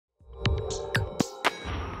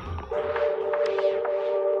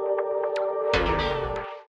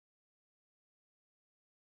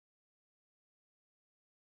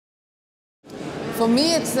For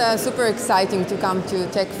me, it's super exciting to come to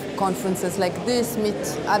tech conferences like this, meet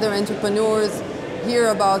other entrepreneurs, hear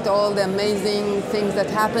about all the amazing things that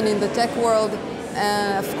happen in the tech world,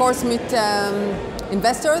 of course meet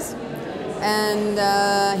investors, and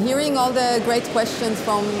hearing all the great questions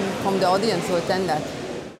from the audience who attend that.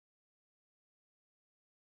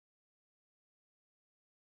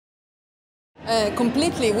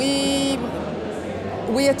 Completely.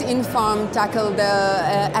 We at Infarm tackle the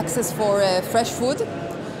access for fresh food,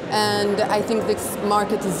 and I think this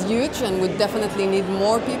market is huge and we definitely need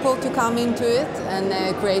more people to come into it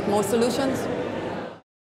and create more solutions.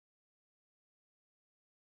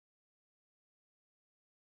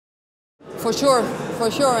 For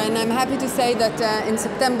sure, and I'm happy to say that in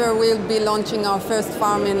September we'll be launching our first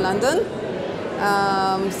farm in London,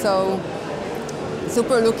 so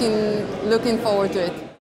super looking forward to it.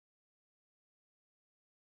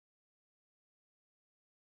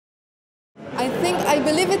 I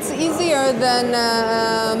believe it's easier than,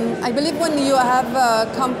 I believe when you have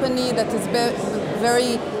a company that is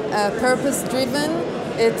very purpose-driven,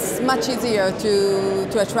 it's much easier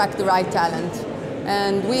to attract the right talent.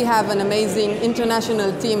 And we have an amazing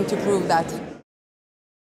international team to prove that.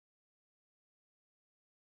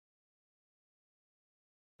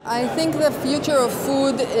 I think the future of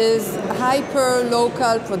food is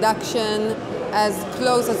hyper-local production, as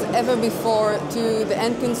close as ever before to the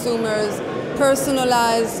end consumers,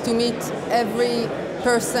 personalized to meet every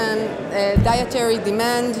person's dietary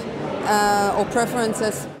demand or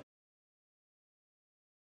preferences.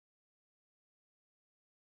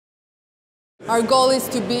 Our goal is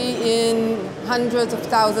to be in hundreds of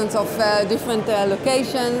thousands of different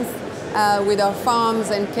locations with our farms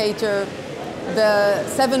and cater the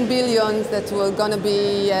 7 billion that we're going to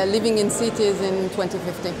be living in cities in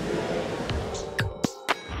 2050.